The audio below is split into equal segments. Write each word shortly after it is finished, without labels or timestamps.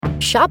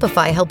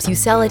Shopify helps you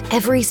sell at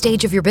every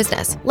stage of your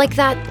business. Like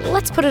that,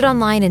 let's put it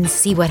online and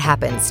see what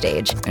happens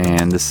stage.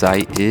 And the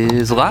site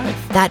is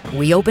live. That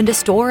we opened a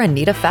store and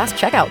need a fast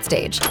checkout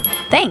stage.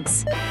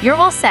 Thanks. You're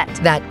all set.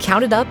 That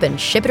count it up and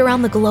ship it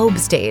around the globe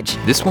stage.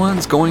 This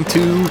one's going to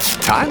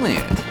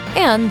Thailand.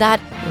 And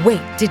that,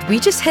 wait, did we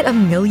just hit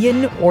 1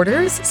 million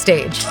orders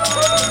stage?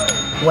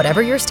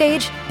 Whatever your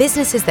stage,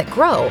 businesses that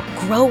grow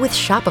with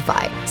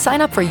Shopify.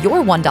 Sign up for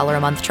your $1 a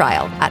month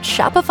trial at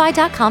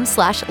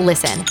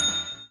shopify.com/listen.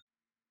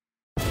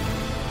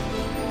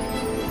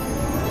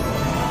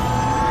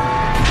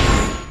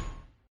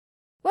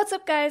 What's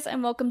up, guys,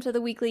 and welcome to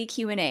the weekly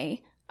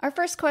Q&A. Our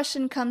first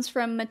question comes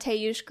from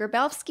Mateusz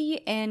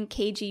Grabowski and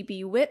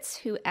KGB Wits,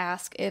 who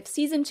ask if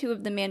Season 2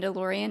 of The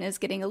Mandalorian is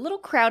getting a little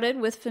crowded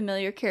with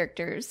familiar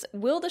characters.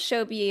 Will the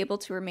show be able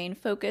to remain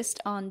focused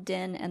on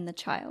Din and the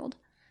child?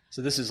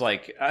 So this is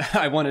like,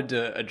 I wanted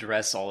to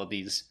address all of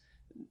these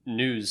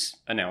news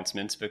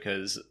announcements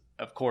because,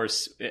 of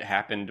course, it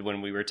happened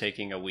when we were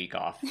taking a week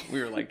off. We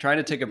were like trying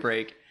to take a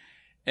break,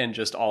 and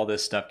just all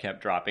this stuff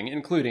kept dropping,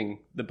 including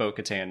the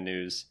Bo-Katan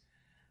news.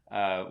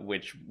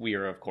 Which we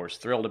are, of course,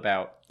 thrilled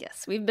about.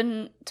 Yes, we've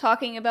been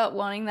talking about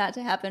wanting that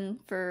to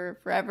happen for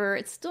forever.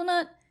 It's still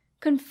not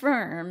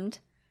confirmed.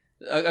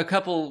 A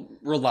couple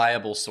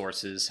reliable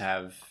sources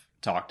have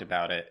talked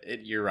about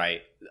it. You're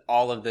right.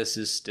 All of this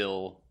is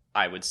still,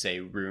 I would say,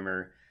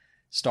 rumor.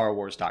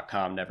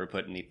 StarWars.com never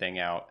put anything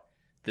out.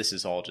 This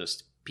is all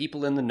just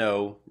people in the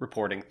know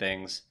reporting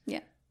things.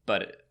 Yeah.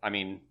 But, I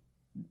mean,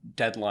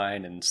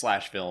 Deadline and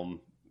Slash Film,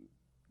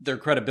 their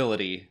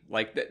credibility,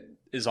 like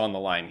is on the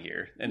line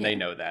here, and they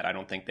know that. I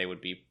don't think they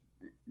would be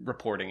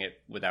reporting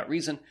it without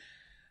reason.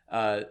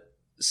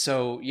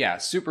 So yeah,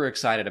 super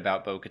excited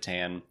about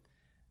Bo-Katan.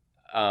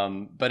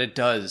 But it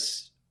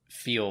does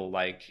feel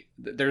like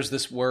there's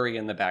this worry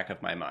in the back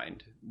of my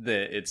mind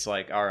that it's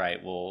like, all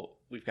right, well,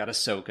 we've got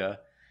Ahsoka.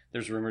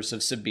 There's rumors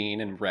of Sabine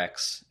and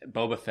Rex,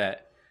 Boba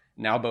Fett,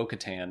 now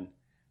Bo-Katan.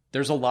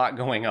 There's a lot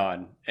going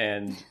on,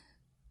 and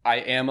I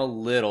am a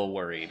little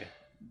worried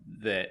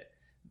that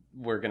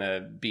we're going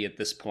to be at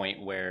this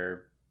point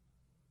where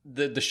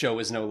the show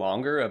is no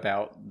longer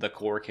about the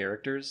core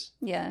characters.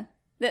 Yeah.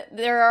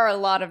 There are a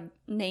lot of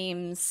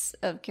names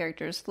of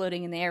characters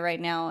floating in the air right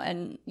now,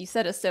 and you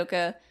said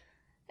Ahsoka.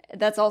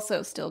 That's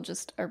also still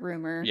just a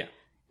rumor. Yeah.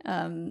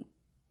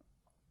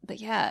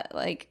 But yeah,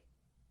 like,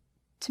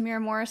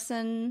 Tamira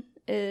Morrison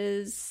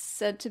is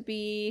said to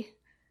be...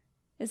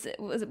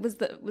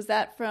 Was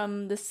that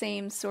from the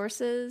same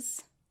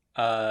sources?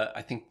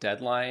 I think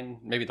Deadline,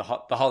 maybe the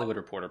Hollywood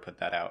Reporter put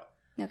that out.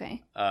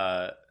 Okay.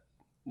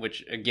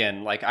 Which,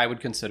 again, like, I would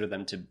consider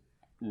them to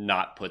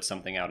not put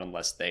something out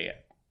unless they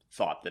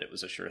thought that it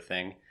was a sure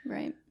thing.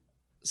 Right.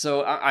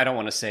 So I don't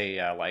want to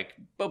say, like,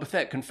 Boba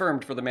Fett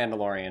confirmed for The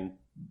Mandalorian,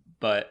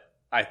 but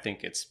I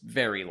think it's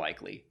very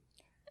likely.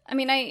 I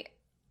mean,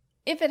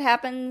 if it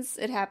happens,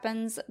 it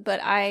happens, but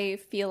I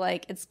feel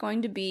like it's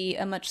going to be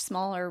a much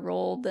smaller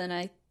role than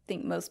I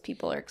think most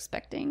people are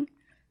expecting.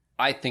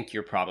 I think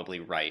you're probably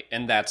right.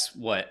 And that's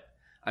what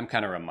I'm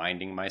kind of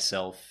reminding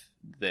myself,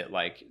 that,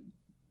 like,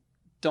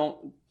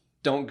 don't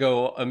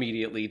go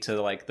immediately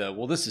to, like,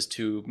 well, this is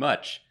too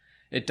much.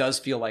 It does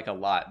feel like a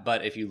lot.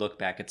 But if you look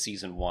back at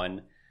season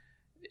 1,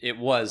 it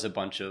was a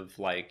bunch of,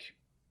 like,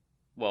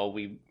 well,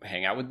 we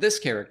hang out with this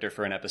character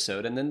for an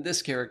episode, and then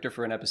this character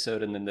for an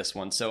episode, and then this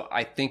one. So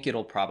I think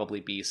it'll probably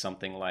be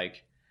something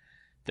like,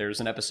 there's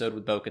an episode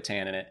with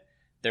Bo-Katan in it.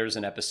 There's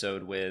an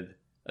episode with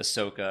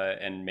Ahsoka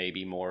and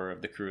maybe more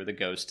of the crew of the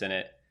Ghost in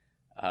it.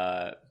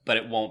 But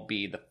it won't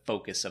be the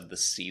focus of the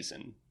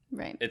season.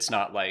 Right. It's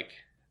not like,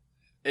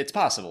 it's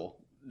possible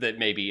that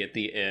maybe at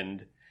the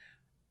end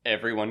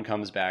everyone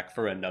comes back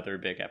for another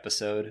big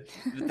episode.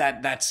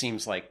 That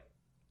seems like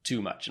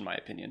too much, in my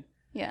opinion.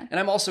 Yeah. And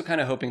I'm also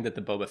kind of hoping that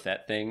the Boba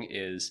Fett thing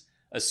is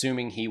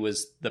assuming he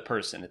was the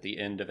person at the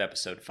end of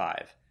episode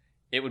 5.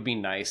 It would be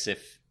nice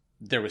if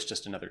there was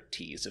just another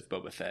tease of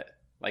Boba Fett.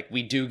 Like,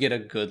 we do get a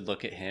good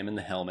look at him in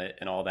the helmet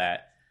and all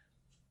that,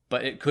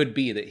 but it could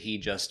be that he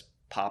just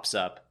pops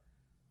up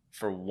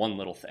for one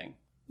little thing.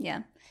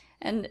 Yeah.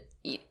 And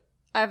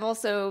I've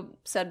also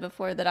said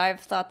before that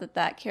I've thought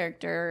that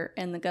character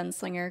in The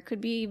Gunslinger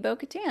could be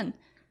Bo-Katan.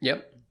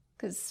 Yep.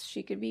 Because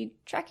she could be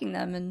tracking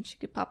them, and she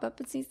could pop up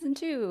in season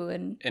 2.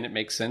 And it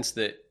makes sense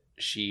that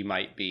she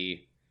might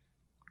be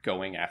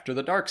going after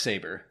the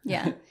Darksaber.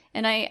 Yeah.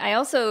 And I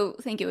also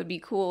think it would be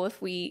cool if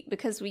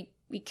because we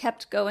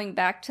kept going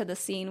back to the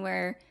scene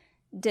where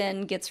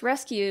Din gets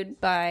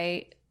rescued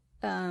by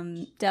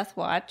Death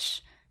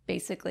Watch,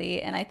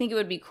 basically. And I think it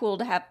would be cool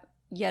to have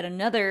yet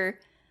another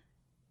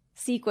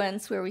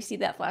sequence where we see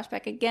that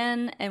flashback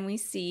again, and we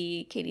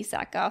see Katie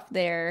Sackhoff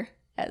there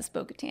as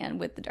Bo-Katan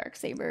with the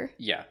Darksaber.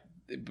 Yeah.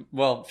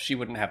 Well, she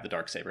wouldn't have the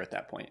Darksaber at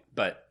that point,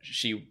 but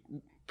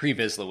Pre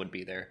Vizsla would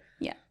be there.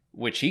 Yeah.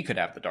 Which he could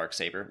have the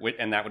Darksaber,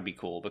 and that would be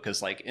cool,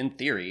 because, like, in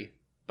theory,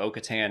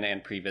 Bo-Katan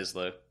and Pre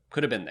Vizsla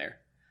could have been there.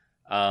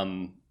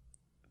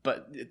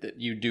 But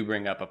you do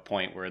bring up a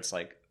point where it's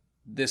like,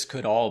 this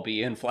could all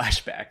be in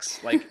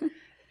flashbacks. Like,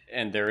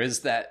 and there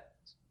is that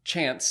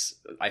chance.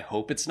 I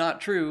hope it's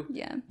not true.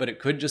 Yeah. But it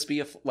could just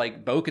be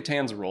like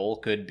Bo-Katan's role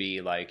could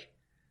be like,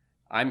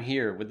 I'm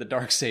here with the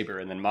Darksaber,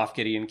 and then Moff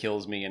Gideon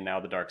kills me, and now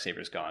the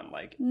Darksaber's gone.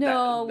 Like,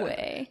 No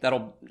way.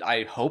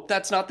 I hope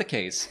that's not the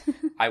case.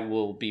 I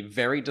will be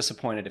very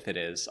disappointed if it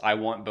is. I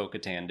want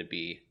Bo-Katan to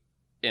be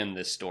in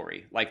this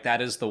story. Like,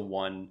 that is the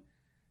one,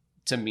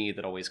 to me,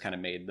 that always kind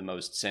of made the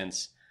most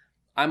sense.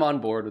 I'm on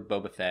board with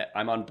Boba Fett.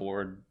 I'm on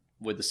board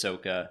with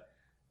Ahsoka.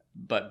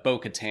 But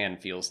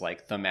Bo-Katan feels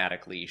like,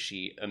 thematically,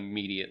 she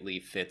immediately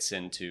fits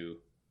into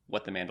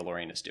what the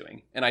Mandalorian is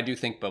doing. And I do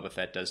think Boba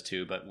Fett does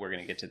too, but we're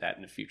going to get to that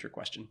in a future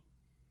question.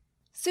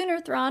 Sooner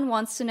Thrawn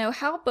wants to know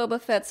how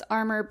Boba Fett's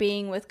armor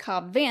being with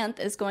Cobb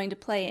Vanth is going to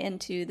play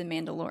into the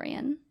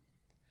Mandalorian.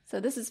 So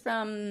this is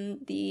from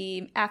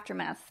the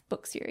Aftermath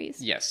book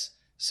series. Yes.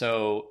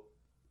 So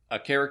a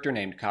character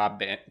named Cobb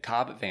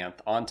Vanth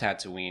on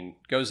Tatooine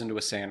goes into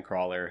a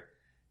sandcrawler,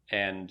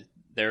 and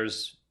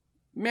there's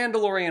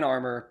Mandalorian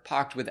armor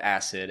pocked with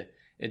acid.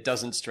 It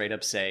doesn't straight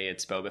up say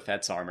it's Boba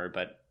Fett's armor,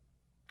 but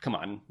come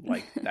on,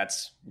 like,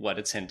 that's what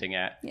it's hinting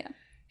at. Yeah.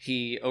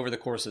 He, over the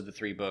course of the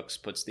 3 books,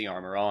 puts the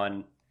armor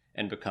on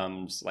and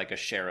becomes like a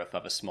sheriff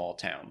of a small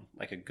town,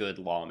 like a good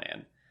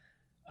lawman.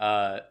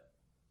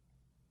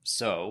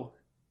 So,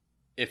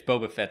 if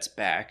Boba Fett's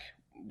back,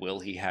 will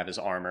he have his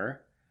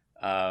armor?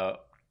 Are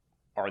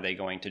they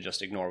going to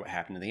just ignore what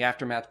happened in the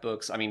Aftermath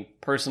books? I mean,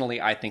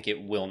 personally, I think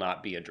it will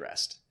not be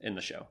addressed in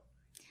the show.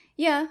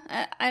 Yeah,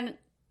 I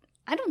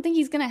don't think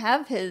he's going to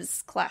have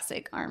his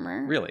classic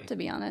armor. Really? To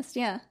be honest,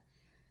 yeah.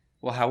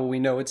 Well, how will we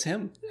know it's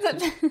him?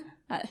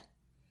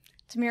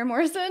 Tamir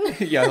Morrison?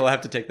 Yeah, he'll have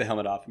to take the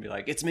helmet off and be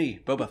like, it's me,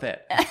 Boba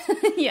Fett.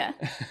 Yeah.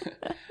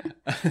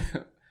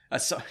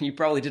 You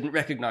probably didn't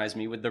recognize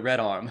me with the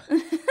red arm.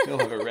 He'll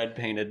have a red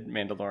painted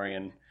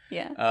Mandalorian.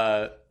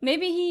 Yeah.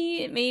 Maybe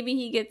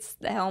he gets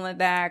the helmet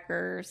back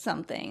or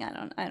something.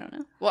 I don't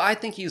know. Well, I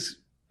think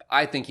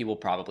he will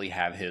probably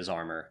have his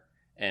armor,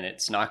 and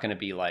it's not going to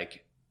be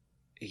like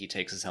he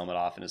takes his helmet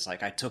off and it's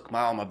like, I took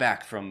my armor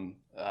back from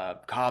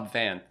Cobb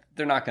Vanth.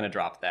 They're not going to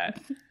drop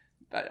that.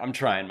 I'm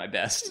trying my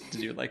best to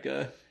do like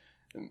a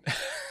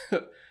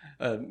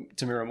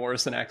Tamira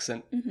Morrison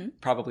accent,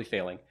 probably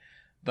failing.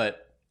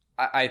 But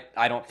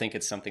I don't think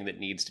it's something that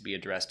needs to be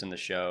addressed in the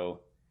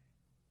show.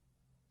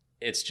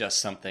 It's just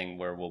something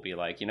where we'll be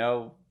like,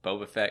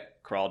 Boba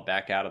Fett crawled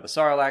back out of the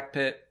Sarlacc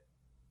pit,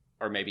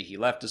 or maybe he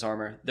left his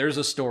armor. There's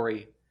a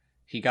story.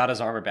 He got his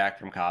armor back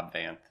from Cobb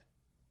Vanth,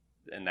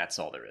 and that's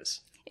all there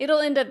is. It'll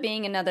end up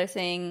being another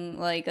thing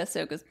like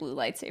Ahsoka's blue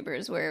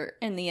lightsabers, where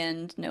in the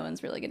end, no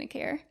one's really going to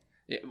care.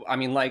 I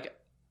mean, like,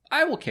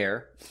 I will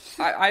care.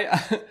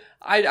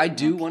 I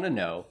do want to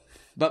know,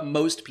 but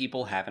most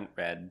people haven't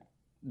read.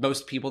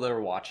 Most people that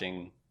are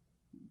watching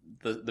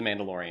the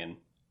Mandalorian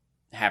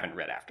haven't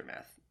read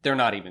Aftermath. They're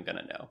not even going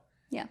to know.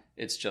 Yeah.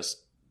 It's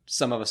just,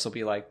 some of us will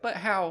be like, but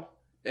how?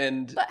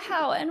 But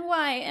how and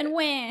why and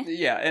when?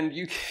 Yeah, and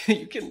you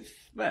can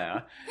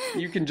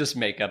just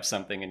make up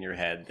something in your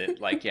head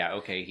that, like, yeah,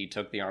 okay, he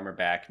took the armor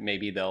back.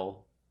 Maybe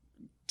they'll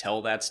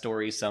tell that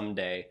story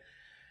someday.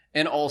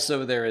 And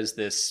also there is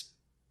this,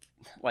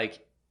 like,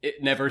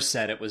 it never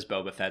said it was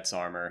Boba Fett's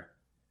armor.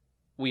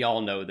 We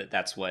all know that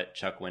that's what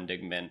Chuck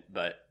Wendig meant,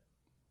 but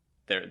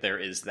there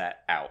is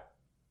that out.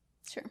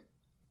 Sure.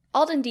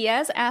 Alden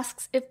Diaz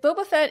asks if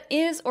Boba Fett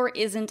is or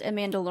isn't a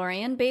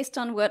Mandalorian based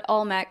on what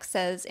Almec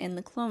says in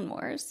the Clone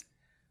Wars.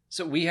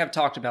 So we have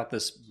talked about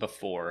this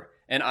before,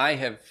 and I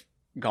have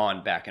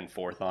gone back and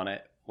forth on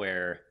it,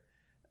 where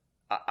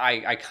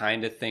I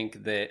kind of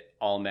think that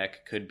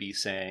Almec could be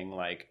saying,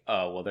 like,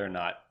 oh, well, they're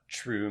not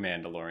true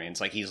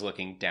Mandalorians. Like, he's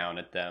looking down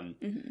at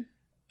them,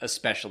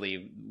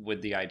 especially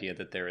with the idea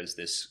that there is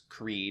this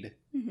creed,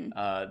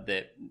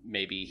 that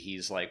maybe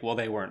he's like, well,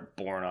 they weren't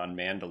born on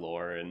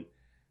Mandalore, and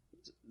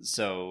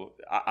so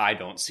I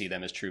don't see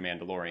them as true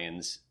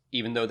Mandalorians,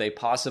 even though they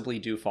possibly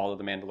do follow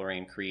the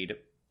Mandalorian creed.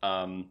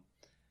 But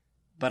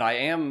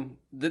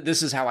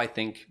this is how I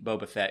think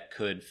Boba Fett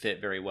could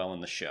fit very well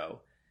in the show,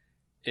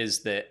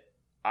 is that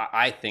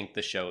I think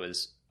the show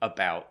is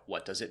about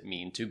what does it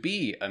mean to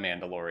be a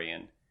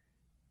Mandalorian.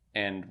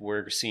 And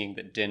we're seeing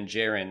that Din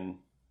Djarin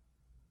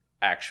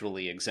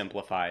actually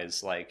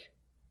exemplifies, like,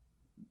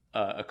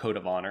 a code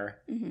of honor.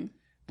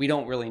 We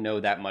don't really know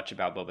that much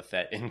about Boba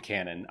Fett in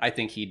canon. I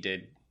think he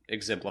did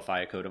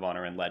exemplify a code of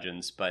honor in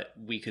Legends, but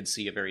we could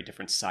see a very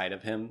different side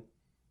of him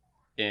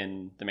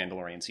in The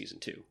Mandalorian Season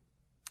 2.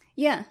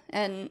 Yeah,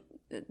 and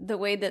the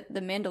way that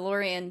the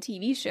Mandalorian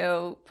TV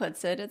show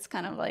puts it, it's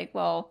kind of like,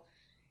 well,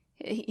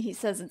 he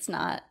says it's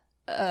not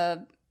a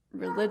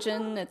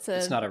religion, it's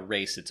not a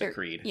race, it's a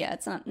creed. Yeah,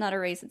 it's not a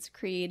race, it's a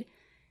creed.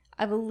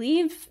 I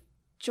believe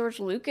George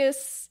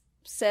Lucas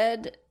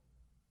said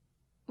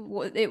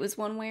it was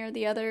one way or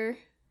the other.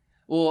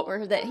 Well,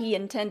 or that he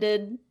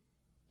intended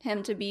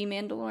him to be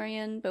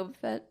Mandalorian, Boba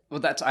Fett.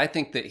 Well, I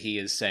think that he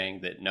is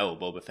saying that no,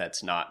 Boba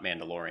Fett's not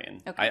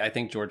Mandalorian. Okay. I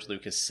think George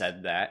Lucas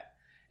said that,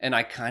 and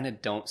I kind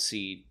of don't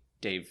see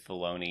Dave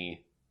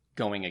Filoni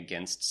going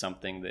against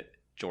something that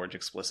George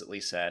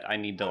explicitly said. I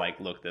need to, like,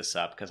 look this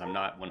up because I'm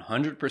not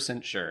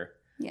 100% sure.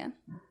 Yeah.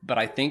 But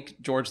I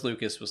think George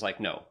Lucas was like,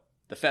 no,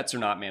 the Fets are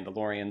not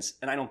Mandalorians.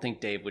 And I don't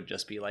think Dave would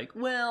just be like,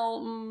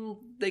 well,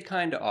 they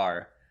kind of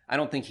are. I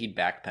don't think he'd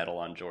backpedal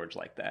on George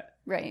like that.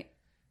 Right.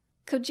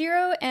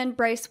 Kojiro and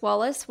Bryce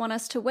Wallace want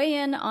us to weigh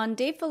in on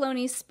Dave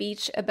Filoni's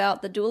speech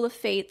about the Duel of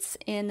Fates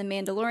in the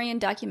Mandalorian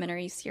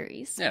documentary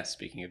series. Yeah,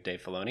 speaking of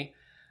Dave Filoni,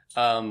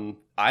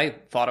 I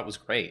thought it was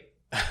great.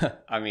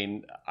 I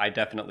mean, I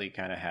definitely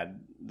kind of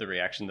had the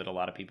reaction that a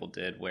lot of people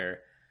did, where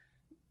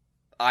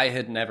I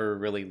had never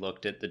really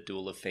looked at the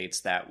Duel of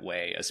Fates that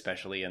way,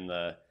 especially in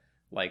the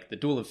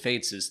Duel of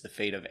Fates is the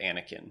fate of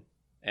Anakin,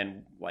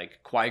 and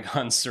like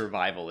Qui-Gon's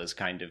survival is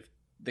kind of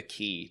the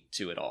key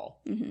to it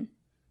all. Mm-hmm.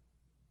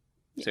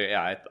 So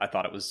yeah, I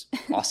thought it was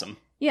awesome.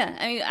 Yeah,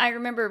 I mean, I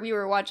remember we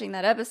were watching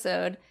that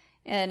episode,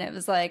 and it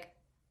was like,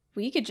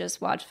 we could just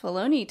watch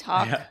Filoni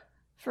talk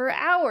for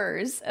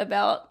hours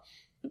about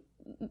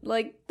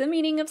like the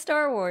meaning of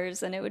Star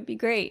Wars, and it would be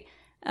great.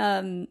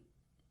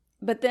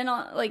 But then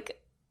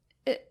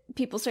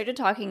people started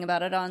talking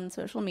about it on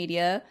social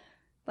media,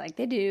 like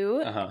they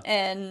do,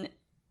 and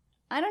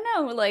I don't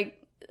know, like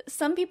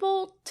some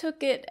people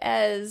took it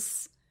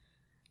as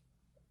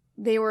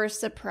they were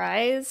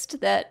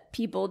surprised that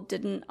people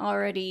didn't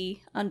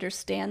already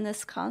understand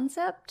this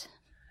concept.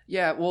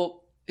 Yeah,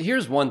 well,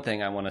 here's one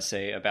thing I want to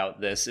say about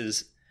this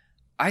is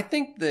I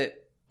think that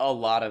a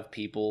lot of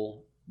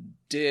people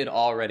did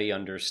already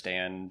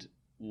understand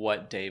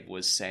what Dave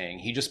was saying.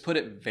 He just put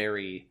it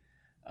very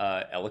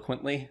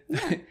eloquently,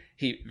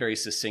 he very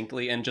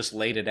succinctly, and just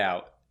laid it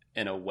out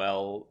in a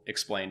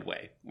well-explained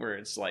way, where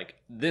it's like,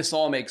 this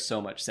all makes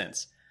so much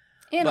sense.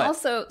 And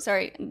also,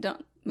 sorry,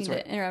 don't mean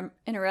to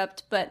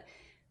interrupt, but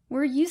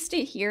we're used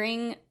to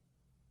hearing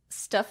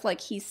stuff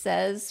like he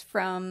says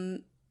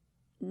from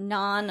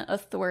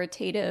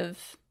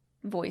non-authoritative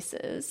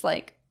voices.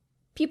 Like,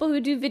 people who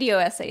do video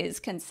essays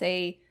can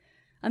say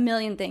a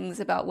million things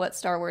about what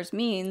Star Wars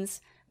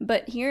means,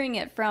 but hearing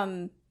it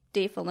from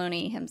Dave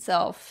Filoni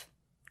himself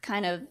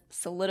kind of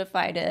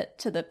solidified it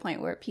to the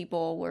point where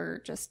people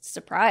were just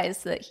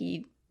surprised that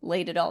he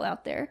laid it all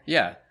out there.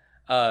 Yeah.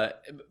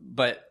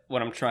 But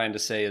what I'm trying to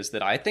say is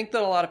that I think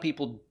that a lot of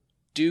people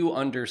do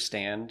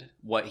understand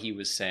what he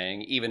was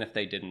saying, even if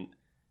they didn't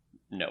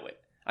know it.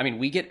 I mean,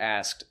 we get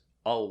asked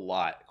a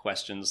lot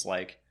questions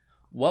like,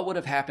 what would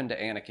have happened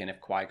to Anakin if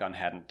Qui-Gon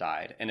hadn't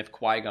died? And if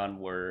Qui-Gon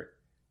were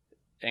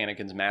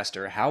Anakin's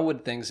master, how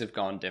would things have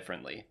gone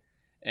differently?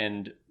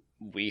 And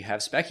we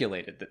have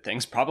speculated that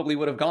things probably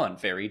would have gone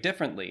very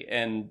differently.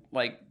 And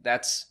like,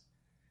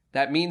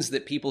 that means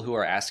that people who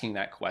are asking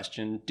that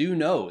question do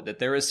know that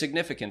there is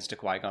significance to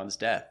Qui-Gon's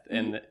death,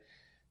 and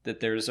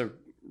that there's a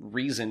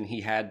reason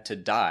he had to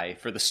die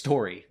for the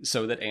story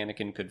so that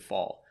Anakin could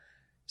fall.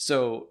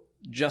 So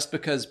just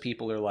because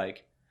people are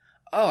like,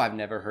 oh, I've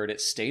never heard it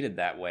stated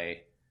that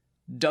way,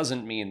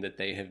 doesn't mean that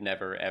they have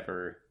never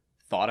ever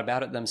thought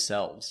about it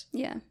themselves.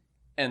 Yeah.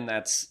 And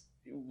that's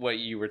what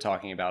you were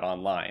talking about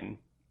online.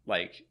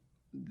 Like,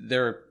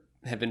 there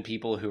have been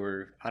people who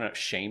are, I don't know,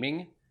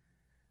 shaming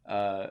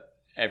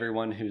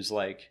everyone who's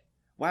like,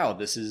 wow,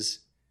 this is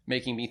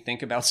making me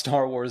think about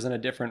Star Wars in a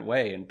different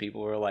way. And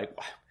people are like,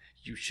 wow,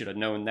 you should have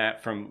known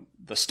that from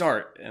the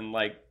start. And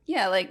like,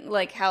 yeah,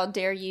 like how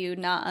dare you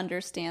not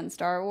understand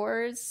Star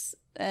Wars?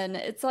 And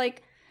it's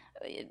like,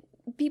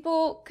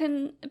 people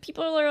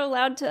are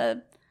allowed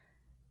to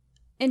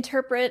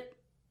interpret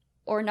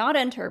or not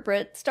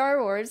interpret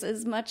Star Wars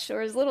as much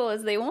or as little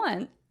as they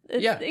want.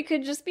 It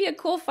could just be a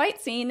cool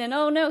fight scene, and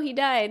oh no, he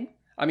died.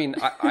 I mean,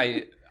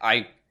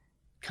 I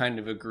kind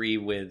of agree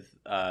with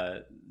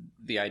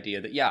the idea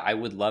that, yeah, I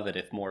would love it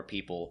if more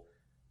people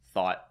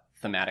thought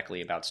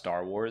thematically about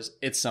Star Wars.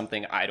 It's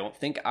something I don't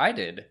think I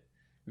did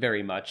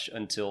very much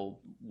until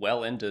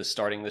well into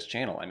starting this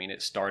channel. I mean,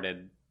 it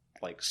started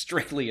like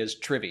strictly as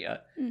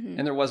trivia,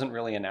 and there wasn't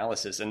really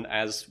analysis. And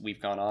as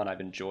we've gone on,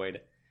 I've enjoyed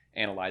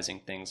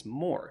analyzing things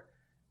more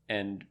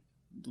and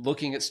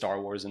looking at Star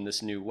Wars in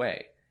this new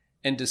way.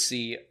 And to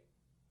see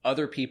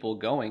other people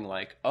going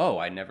like, oh,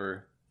 I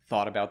never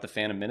thought about the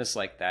Phantom Menace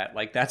like that.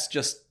 Like, that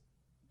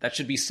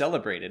should be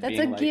celebrated. That's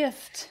a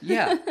gift.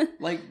 Yeah,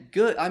 like,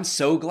 good. I'm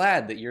so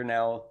glad that you're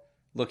now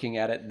looking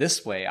at it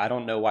this way. I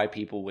don't know why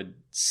people would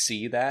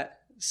see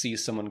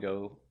someone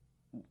go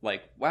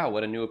like, wow,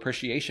 what a new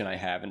appreciation I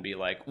have, and be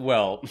like,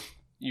 well,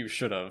 you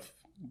should have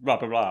blah,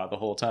 blah, blah the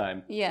whole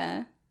time.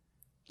 Yeah.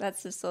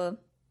 That's just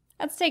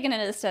that's taking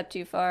it a step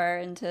too far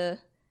into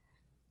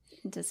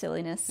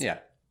silliness. Yeah.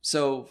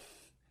 So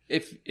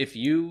if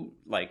you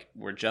like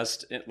were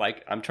just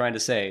like, I'm trying to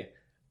say,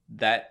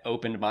 that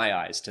opened my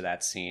eyes to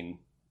that scene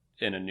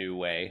in a new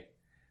way.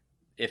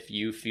 If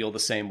you feel the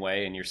same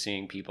way and you're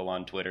seeing people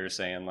on Twitter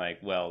saying like,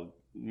 well,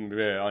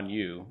 on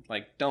you,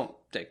 like, don't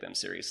take them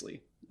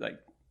seriously. Like,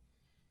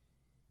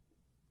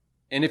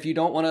 and if you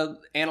don't want to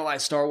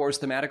analyze Star Wars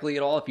thematically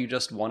at all, if you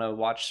just want to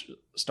watch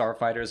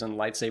starfighters and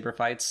lightsaber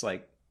fights,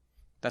 like,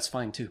 that's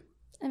fine too.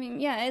 I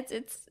mean, yeah,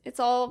 it's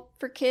all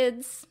for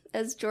kids,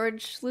 as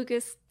George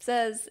Lucas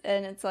says,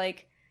 and it's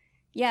like,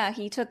 yeah,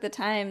 he took the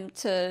time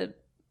to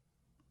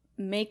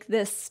make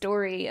this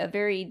story a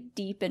very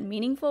deep and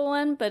meaningful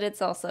one, but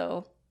it's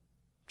also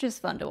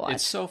just fun to watch.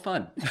 It's so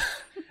fun.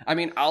 I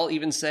mean, I'll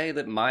even say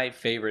that my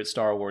favorite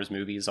Star Wars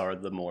movies are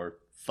the more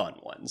fun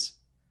ones.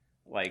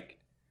 Like,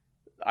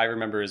 I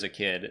remember as a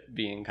kid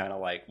being kind of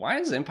like, why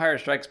is Empire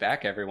Strikes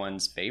Back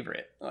everyone's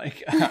favorite?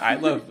 Like, I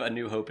love A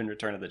New Hope and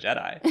Return of the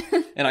Jedi.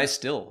 And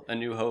A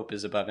New Hope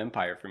is above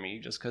Empire for me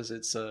just because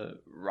it's a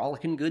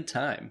rollicking good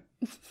time.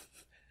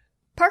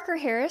 Parker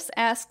Harris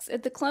asks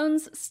if the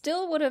clones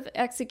still would have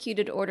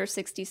executed Order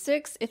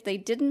 66 if they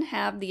didn't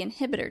have the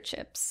inhibitor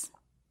chips.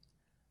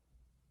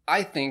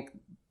 I think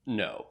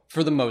no,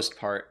 for the most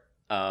part.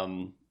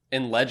 In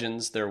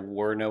Legends, there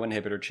were no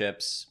inhibitor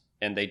chips,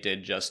 and they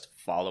did just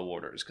follow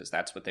orders, because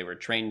that's what they were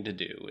trained to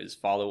do, is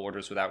follow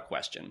orders without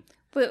question.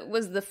 But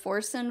was the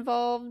Force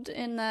involved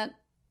in that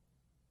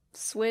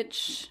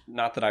switch?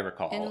 Not that I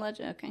recall. In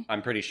Legend, okay.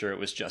 I'm pretty sure it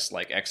was just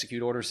like,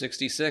 execute Order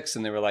 66,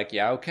 and they were like,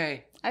 yeah,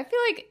 okay. I feel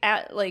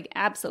like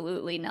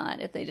absolutely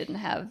not. If they didn't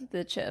have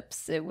the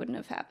chips, it wouldn't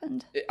have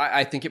happened.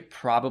 I think it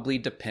probably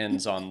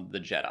depends on the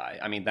Jedi.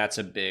 I mean, that's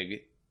a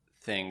big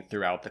thing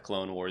throughout the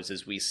Clone Wars,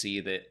 is we see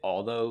that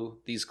although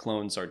these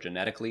clones are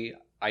genetically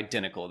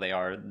identical, they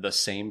are the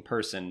same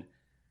person.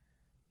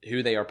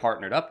 Who they are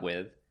partnered up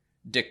with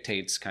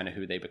dictates kind of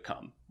who they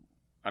become.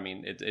 I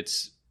mean,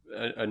 it's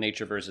a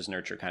nature versus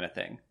nurture kind of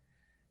thing.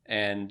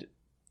 And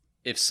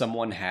if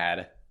someone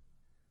had,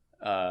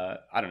 I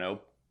don't know,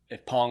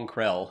 if Pong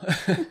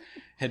Krell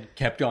had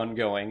kept on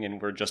going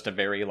and were just a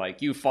very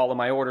like, you follow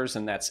my orders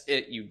and that's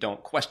it, you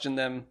don't question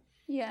them.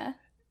 Yeah.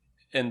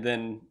 And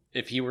then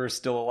if he were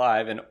still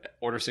alive and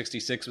Order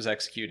 66 was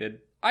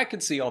executed, I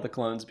could see all the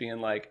clones being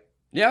like,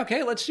 yeah,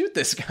 okay, let's shoot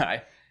this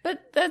guy.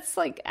 But that's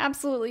like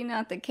absolutely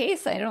not the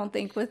case, I don't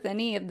think, with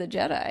any of the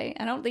Jedi.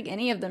 I don't think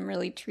any of them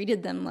really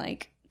treated them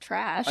like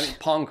trash. I mean,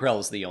 Pong Krell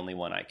is the only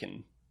one I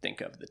can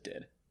think of that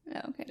did.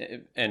 Oh,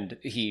 okay. And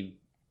he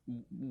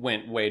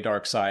went way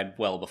dark side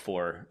well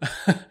before.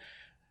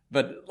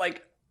 But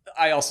like,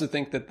 I also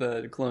think that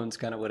the clones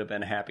kind of would have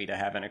been happy to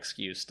have an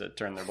excuse to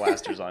turn their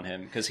blasters on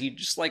him, because he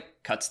just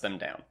like cuts them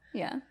down.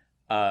 Yeah.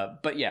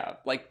 But yeah,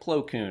 like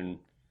Plo Koon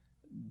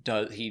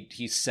does.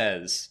 He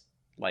says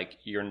like,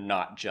 you're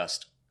not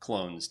just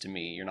clones to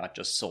me. You're not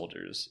just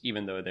soldiers,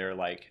 even though they're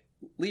like,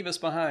 leave us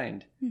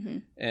behind. Mm-hmm.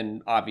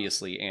 And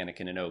obviously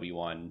Anakin and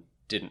Obi-Wan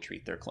didn't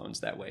treat their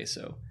clones that way.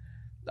 So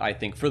I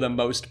think for the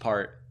most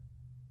part,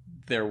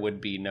 there would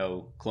be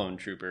no clone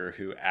trooper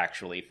who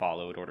actually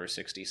followed Order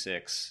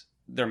 66.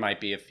 There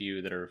might be a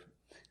few that are...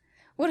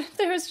 What if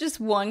there was just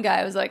one guy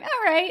who was like,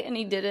 all right, and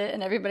he did it,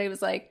 and everybody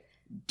was like...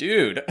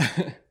 Dude!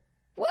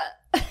 What?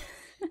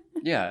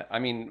 Yeah, I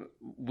mean,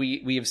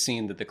 we have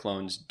seen that the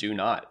clones do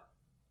not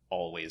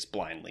always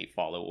blindly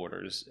follow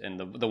orders, and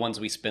the ones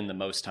we spend the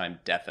most time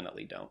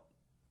definitely don't.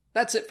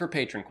 That's it for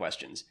patron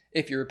questions.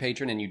 If you're a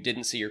patron and you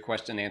didn't see your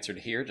question answered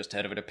here, just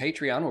head over to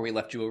Patreon, where we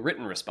left you a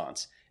written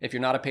response. If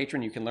you're not a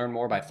patron, you can learn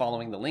more by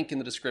following the link in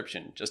the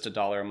description. Just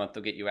 $1 a month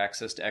will get you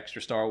access to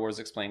extra Star Wars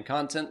Explained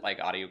content, like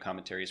audio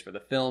commentaries for the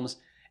films,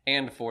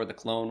 and for the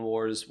Clone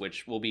Wars,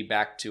 which we'll be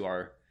back to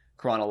our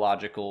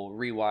chronological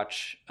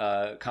rewatch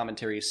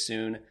commentaries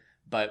soon.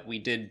 But we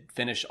did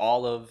finish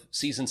all of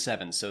Season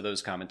 7, so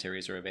those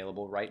commentaries are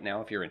available right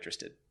now if you're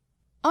interested.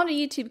 On to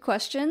YouTube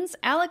questions.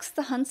 Alex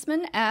the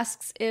Huntsman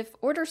asks if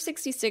Order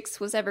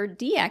 66 was ever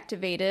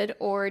deactivated,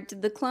 or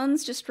did the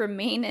clones just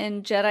remain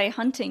in Jedi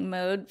hunting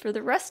mode for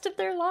the rest of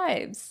their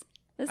lives?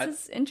 This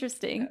is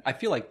interesting. I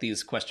feel like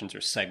these questions are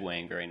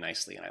segueing very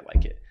nicely, and I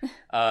like it.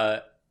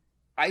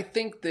 I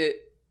think that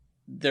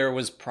there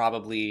was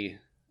probably...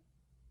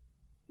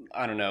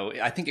 I don't know.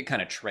 I think it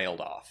kind of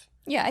trailed off.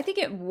 Yeah, I think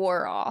it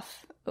wore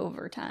off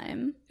over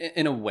time.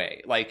 In a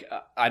way. Like,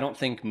 I don't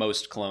think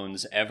most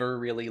clones ever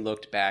really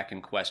looked back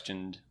and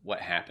questioned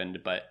what happened,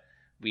 but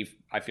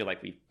I feel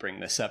like we bring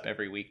this up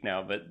every week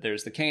now, but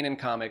there's the Kanan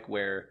comic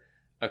where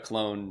a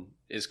clone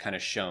is kind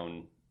of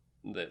shown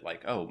that,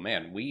 like, oh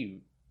man,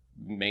 we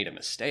made a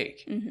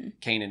mistake. Mm-hmm.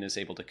 Kanan is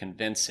able to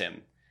convince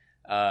him.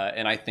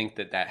 And I think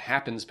that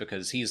happens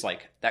because he's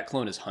like, that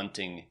clone is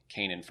hunting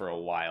Kanan for a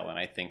while, and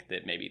I think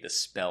that maybe the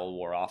spell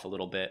wore off a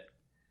little bit.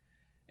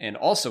 And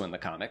also in the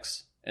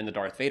comics, in the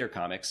Darth Vader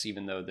comics,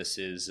 even though this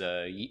is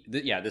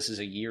this is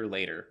a year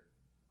later,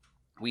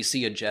 we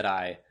see a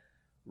Jedi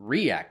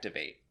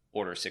reactivate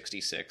Order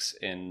 66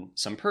 in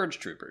some Purge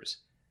troopers.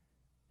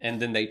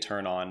 And then they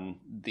turn on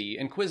the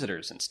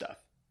Inquisitors and stuff.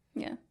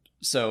 Yeah.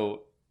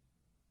 So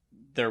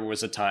there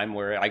was a time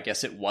where I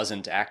guess it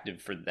wasn't active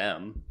for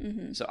them.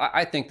 Mm-hmm. So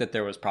I think that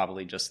there was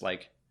probably just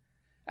like,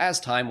 as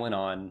time went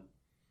on,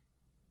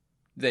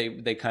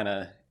 they kind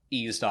of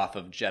eased off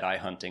of Jedi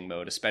hunting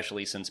mode,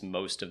 especially since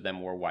most of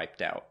them were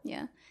wiped out.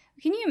 Yeah.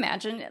 Can you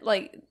imagine,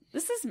 like,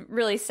 this is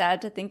really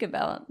sad to think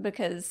about,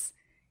 because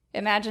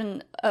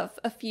imagine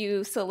a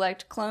few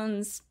select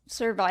clones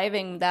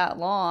surviving that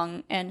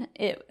long and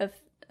it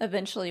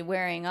eventually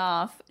wearing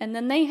off, and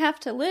then they have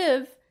to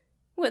live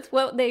with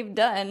what they've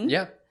done.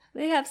 Yeah.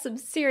 They have some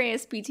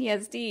serious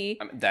PTSD.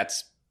 I mean,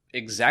 that's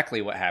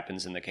exactly what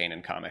happens in the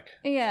Kanan comic.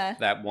 Yeah.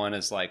 That one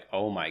is like,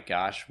 oh my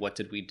gosh, what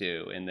did we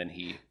do? And then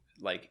he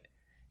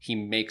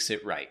makes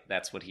it right.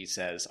 That's what he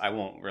says. I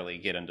won't really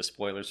get into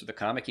spoilers for the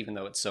comic, even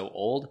though it's so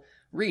old.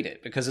 Read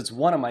it, because it's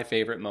one of my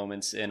favorite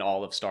moments in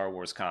all of Star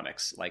Wars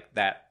comics. Like,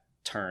 that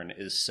turn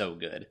is so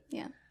good.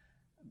 Yeah.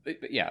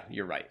 But yeah,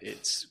 you're right.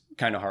 It's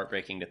kind of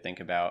heartbreaking to think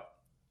about.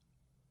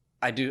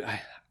 I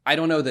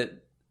don't know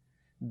that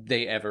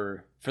they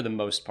ever, for the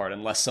most part,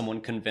 unless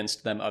someone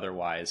convinced them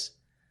otherwise,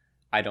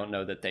 I don't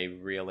know that they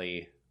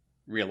really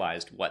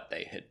realized what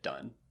they had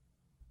done.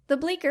 The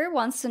Bleaker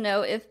wants to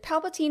know if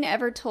Palpatine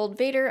ever told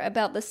Vader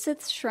about the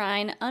Sith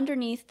shrine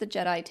underneath the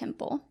Jedi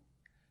Temple.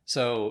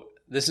 So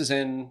this is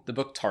in the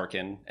book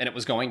Tarkin, and it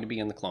was going to be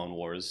in the Clone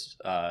Wars,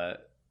 and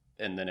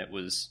then it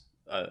was,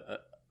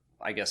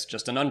 I guess,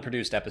 just an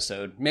unproduced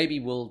episode. Maybe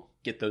we'll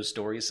get those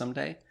stories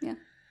someday. Yeah.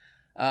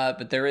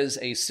 But there is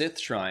a Sith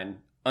shrine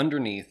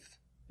underneath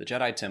the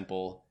Jedi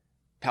Temple.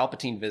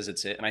 Palpatine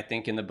visits it, and I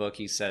think in the book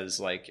he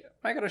says, like,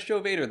 I gotta show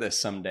Vader this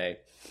someday.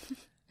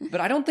 But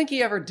I don't think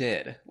he ever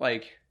did.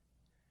 Like,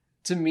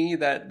 to me,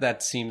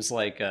 that seems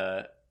like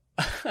a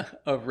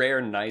rare,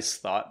 nice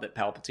thought that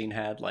Palpatine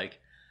had. Like,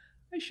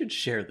 I should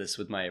share this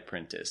with my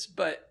apprentice.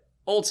 But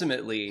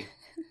ultimately,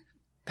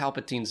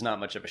 Palpatine's not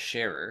much of a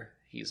sharer.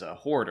 He's a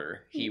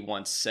hoarder. He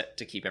wants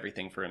to keep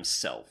everything for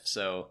himself.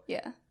 So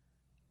yeah,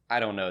 I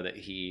don't know that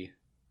he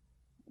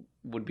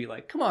would be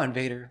like, come on,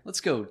 Vader,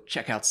 let's go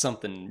check out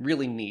something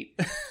really neat.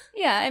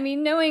 Yeah, I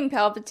mean, knowing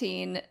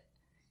Palpatine,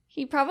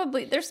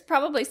 there's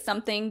probably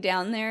something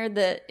down there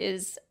that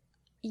is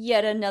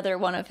yet another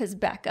one of his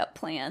backup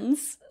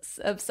plans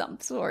of some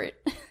sort.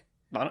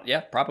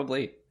 Yeah,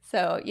 probably.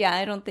 So, yeah,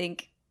 I don't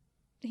think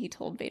he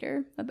told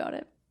Vader about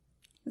it.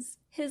 It's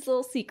his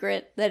little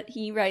secret that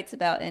he writes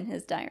about in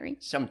his diary.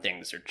 Some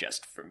things are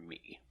just for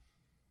me.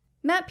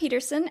 Matt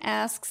Peterson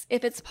asks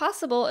if it's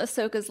possible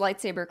Ahsoka's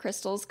lightsaber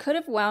crystals could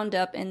have wound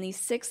up in the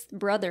sixth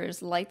brother's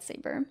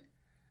lightsaber.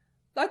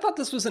 I thought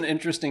this was an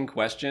interesting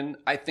question.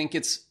 I think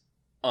it's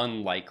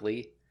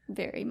unlikely.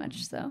 Very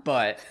much so.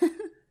 But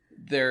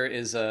there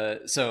is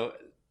so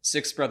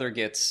sixth brother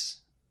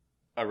gets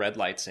a red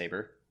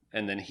lightsaber,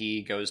 and then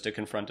he goes to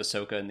confront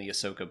Ahsoka in the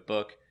Ahsoka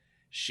book.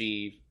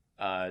 She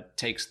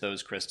takes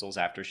those crystals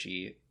after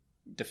she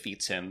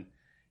defeats him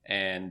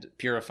and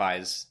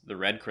purifies the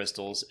red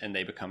crystals, and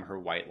they become her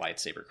white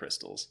lightsaber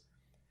crystals.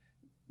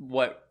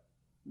 What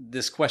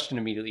this question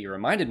immediately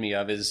reminded me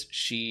of is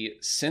she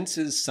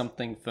senses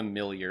something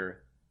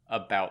familiar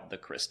about the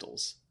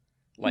crystals.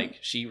 Like,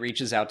 she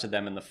reaches out to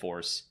them in the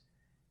Force,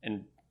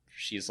 and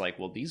she's like,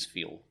 well, these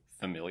feel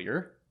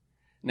familiar.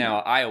 Now,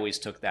 I always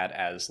took that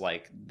as,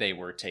 like, they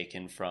were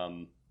taken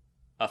from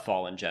a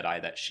fallen Jedi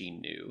that she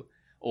knew,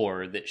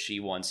 or that she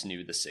once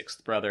knew the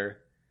sixth brother.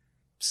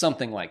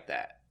 Something like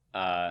that.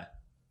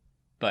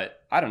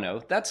 But I don't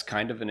know. That's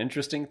kind of an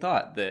interesting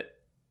thought, that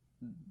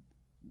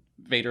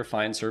Vader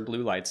finds her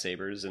blue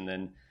lightsabers and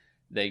then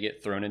they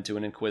get thrown into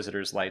an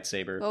Inquisitor's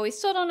lightsaber. Well, we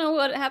still don't know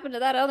what happened to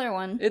that other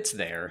one. It's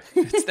there.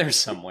 It's there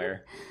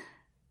somewhere.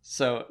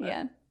 So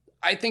yeah,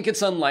 I think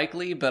it's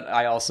unlikely, but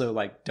I also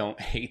like don't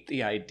hate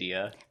the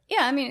idea.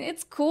 Yeah, I mean,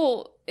 it's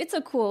cool. It's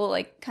a cool,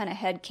 like, kind of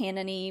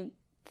headcanon-y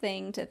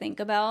thing to think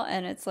about.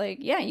 And it's like,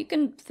 yeah, you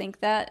can think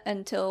that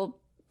until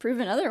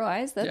proven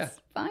otherwise. That's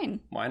fine.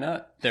 Why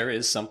not? There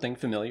is something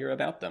familiar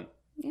about them.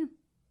 Yeah.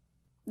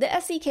 The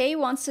SEK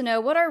wants to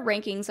know what our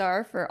rankings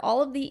are for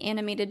all of the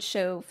animated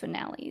show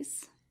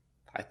finales.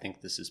 I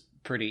think this is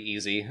pretty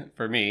easy.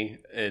 For me,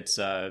 it's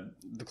the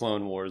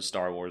Clone Wars,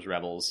 Star Wars,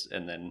 Rebels,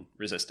 and then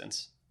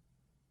Resistance.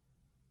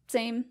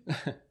 Same.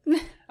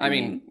 I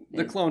mean,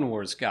 the Clone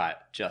Wars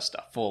got just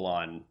a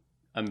full-on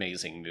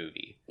amazing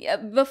movie. Yeah,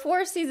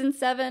 before season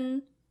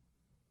 7,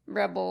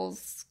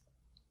 Rebels,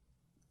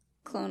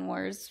 Clone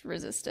Wars,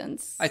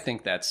 Resistance. I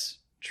think that's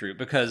true,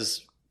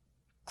 because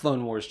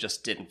Clone Wars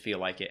just didn't feel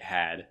like it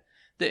had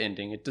the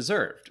ending it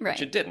deserved, right.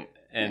 Which it didn't.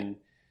 And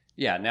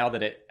yeah, now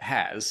that it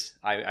has,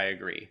 I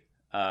agree.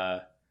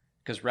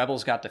 Because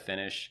Rebels got to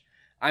finish.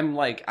 I'm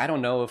like, I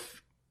don't know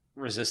if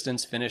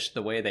Resistance finished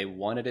the way they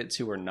wanted it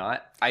to or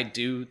not. I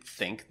do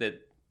think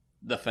that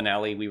the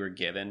finale we were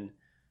given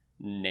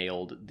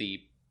nailed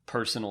the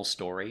personal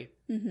story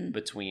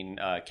between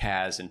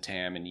Kaz and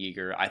Tam and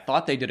Yeager. I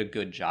thought they did a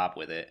good job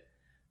with it,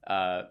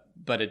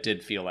 but it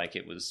did feel like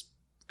it was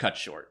cut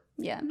short.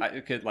 Yeah.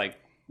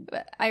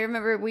 I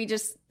remember we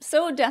just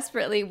so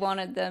desperately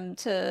wanted them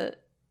to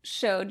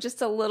show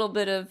just a little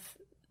bit of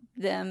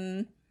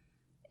them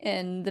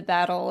in the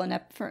battle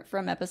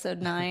from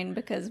episode 9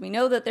 because we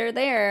know that they're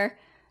there.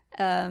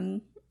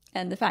 And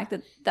the fact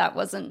that that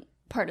wasn't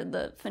part of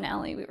the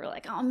finale, we were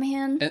like, oh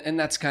man. And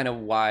that's kind of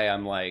why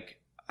I'm like,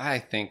 I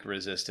think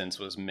Resistance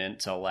was meant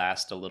to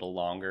last a little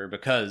longer,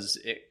 because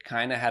it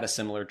kind of had a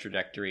similar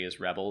trajectory as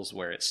Rebels,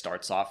 where it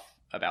starts off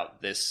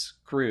about this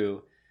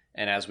crew,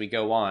 and as we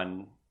go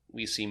on,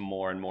 we see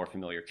more and more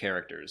familiar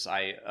characters.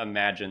 I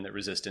imagine that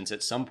Resistance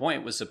at some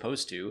point was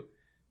supposed to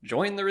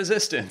join the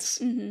Resistance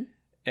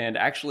and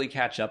actually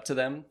catch up to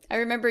them. I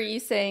remember you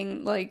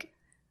saying, like,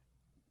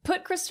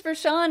 put Christopher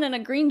Sean in a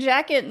green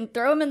jacket and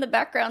throw him in the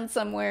background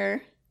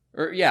somewhere.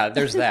 Or yeah,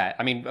 there's that.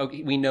 I mean,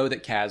 okay, we know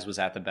that Kaz was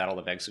at the Battle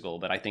of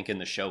Exegol, but I think in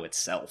the show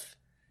itself,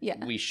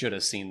 we should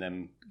have seen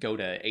them go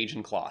to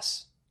Agent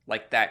Kloss.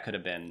 Like, that could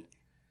have been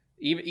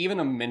even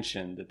a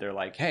mention that they're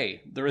like,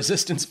 hey, the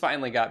Resistance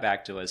finally got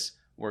back to us.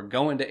 We're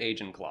going to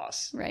Agent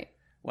Kloss. Right.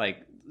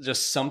 Like,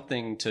 just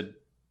something to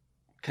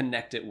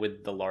connect it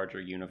with the larger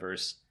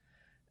universe.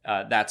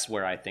 That's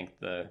where I think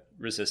the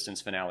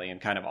Resistance finale and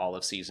kind of all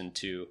of season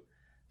 2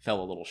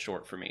 fell a little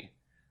short for me.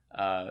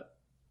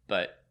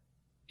 But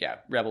yeah,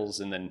 Rebels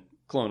and then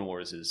Clone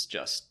Wars is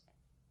just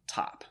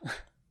top.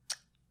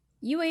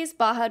 UA's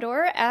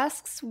Bahadur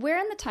asks where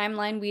in the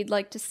timeline we'd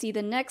like to see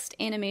the next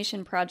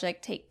animation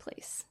project take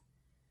place.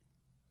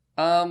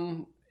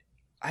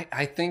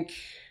 I think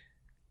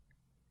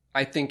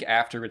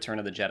after Return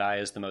of the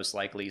Jedi is the most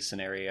likely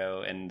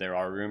scenario, and there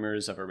are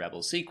rumors of a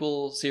Rebels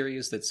sequel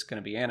series that's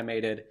going to be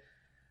animated.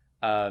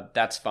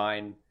 That's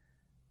fine.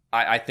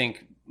 I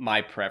think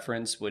my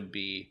preference would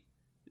be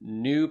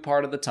new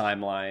part of the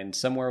timeline,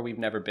 somewhere we've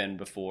never been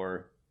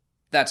before.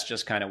 That's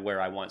just kind of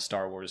where I want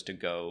Star Wars to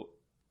go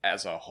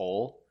as a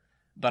whole.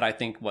 But I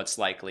think what's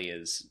likely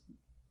is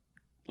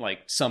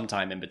like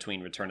sometime in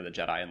between Return of the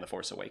Jedi and The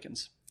Force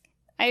Awakens.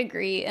 I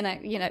agree. And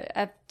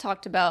I've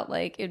talked about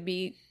like it'd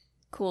be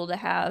cool to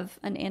have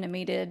an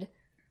animated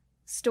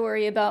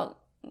story about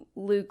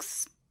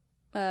Luke's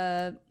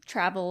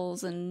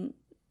travels and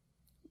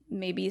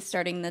maybe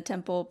starting the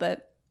temple,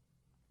 but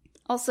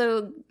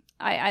also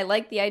I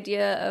like the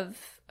idea of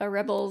a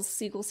Rebels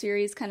sequel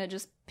series kind of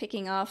just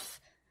picking off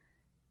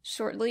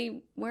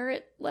shortly where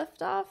it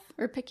left off,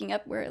 or picking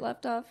up where it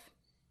left off.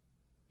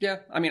 Yeah,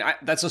 I mean,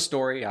 that's a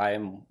story I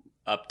am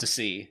up to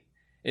see.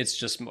 It's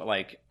just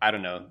like, I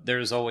don't know,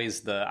 there's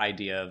always the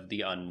idea of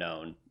the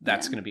unknown.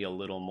 That's going to be a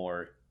little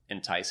more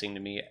enticing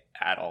to me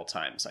at all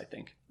times, I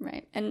think.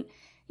 Right. And,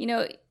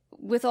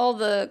 with all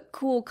the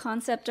cool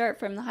concept art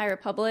from the High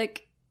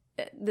Republic,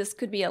 this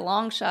could be a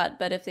long shot,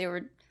 but if they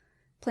were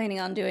planning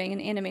on doing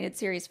an animated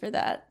series for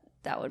that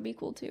would be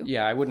cool too.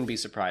 Yeah, I wouldn't be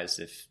surprised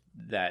if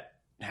that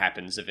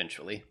happens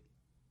eventually.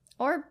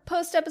 Or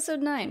post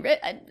episode 9,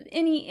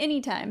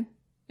 any time.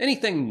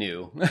 Anything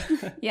new.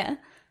 Yeah.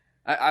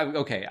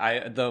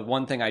 The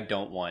one thing I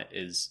don't want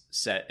is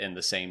set in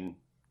the same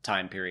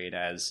time period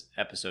as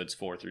episodes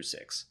 4 through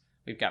 6.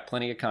 We've got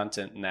plenty of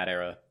content in that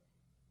era.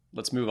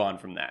 Let's move on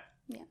from that.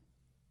 Yeah.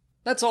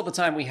 That's all the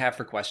time we have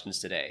for questions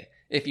today.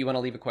 If you want to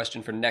leave a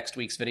question for next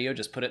week's video,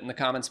 just put it in the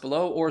comments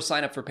below or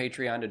sign up for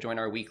Patreon to join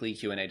our weekly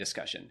Q&A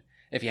discussion.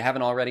 If you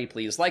haven't already,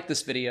 please like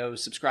this video,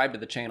 subscribe to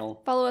the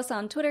channel. Follow us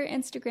on Twitter,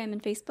 Instagram,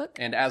 and Facebook.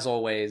 And as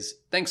always,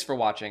 thanks for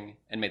watching,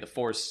 and may the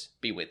Force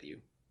be with you.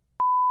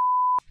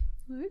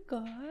 Hey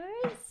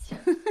guys.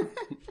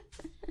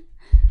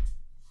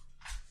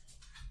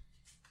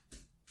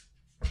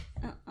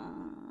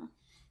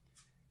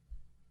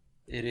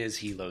 It is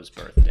Hilo's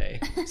birthday,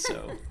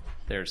 so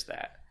there's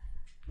that.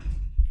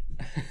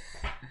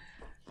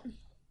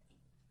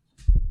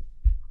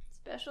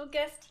 Special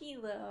guest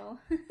Hilo.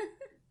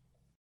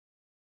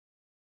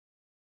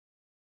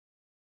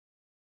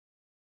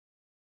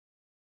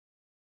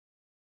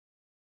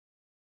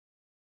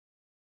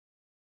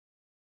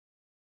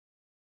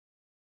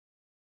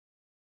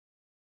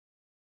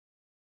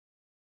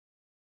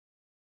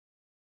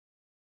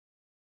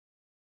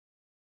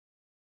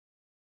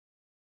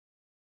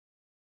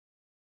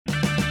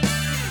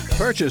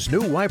 Purchase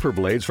new wiper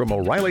blades from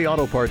O'Reilly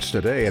Auto Parts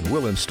today and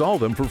we'll install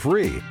them for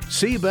free.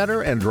 See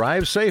better and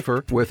drive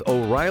safer with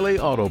O'Reilly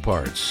Auto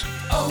Parts.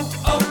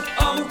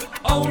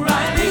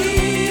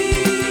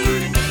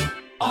 O'Reilly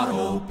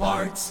Auto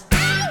Parts.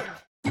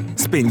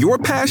 Spin your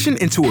passion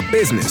into a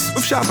business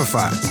with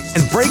Shopify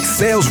and break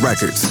sales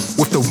records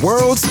with the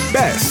world's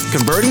best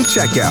converting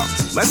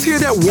checkout. Let's hear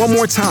that one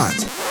more time.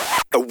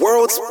 The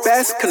world's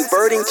best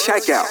converting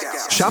checkout.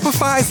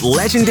 Shopify's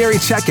legendary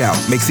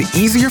checkout makes it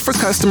easier for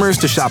customers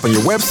to shop on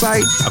your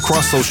website,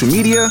 across social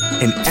media,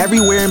 and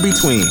everywhere in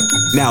between.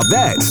 Now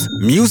that's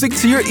music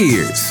to your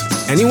ears.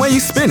 Any way you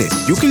spin it,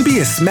 you can be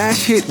a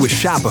smash hit with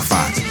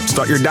Shopify.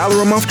 Start your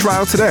 $1 a month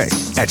trial today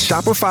at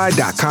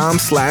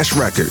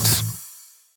shopify.com/records.